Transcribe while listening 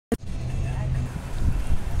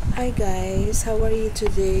Hi guys, how are you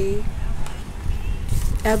today?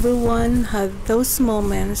 Everyone had those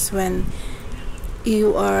moments when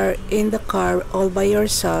you are in the car all by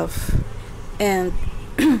yourself and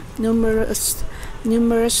numerous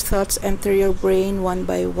numerous thoughts enter your brain one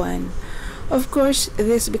by one. Of course,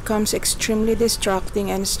 this becomes extremely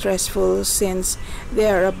distracting and stressful since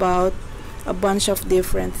they are about a bunch of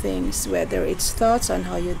different things, whether it's thoughts on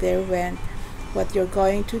how you there went, what you're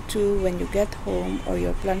going to do when you get home, or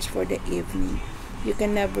your plans for the evening. You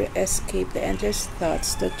can never escape the endless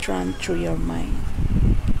thoughts that run through your mind.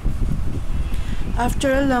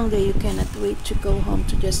 After a long day, you cannot wait to go home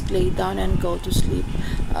to just lay down and go to sleep.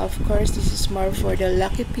 Of course, this is more for the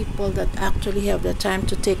lucky people that actually have the time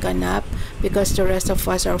to take a nap because the rest of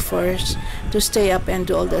us are forced to stay up and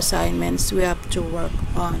do all the assignments we have to work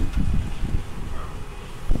on.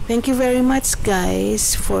 Thank you very much,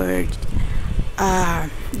 guys, for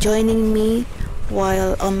joining me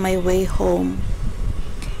while on my way home.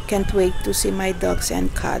 Can't wait to see my dogs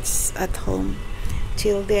and cats at home.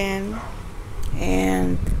 Till then,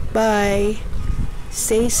 and bye.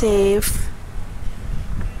 Stay safe.